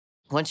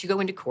Once you go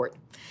into court,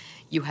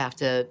 you have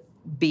to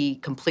be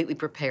completely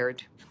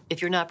prepared.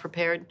 If you're not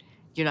prepared,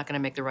 you're not going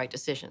to make the right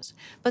decisions.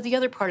 But the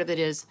other part of it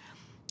is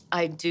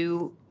I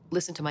do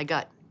listen to my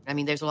gut. I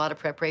mean, there's a lot of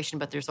preparation,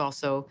 but there's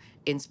also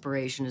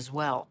inspiration as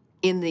well.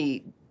 In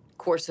the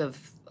course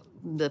of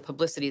the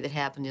publicity that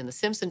happened in the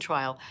Simpson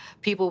trial,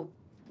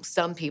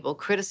 some people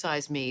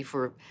criticized me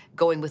for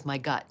going with my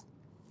gut.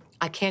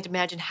 I can't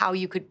imagine how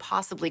you could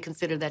possibly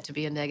consider that to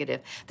be a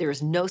negative. There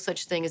is no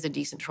such thing as a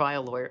decent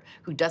trial lawyer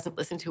who doesn't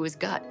listen to his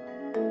gut.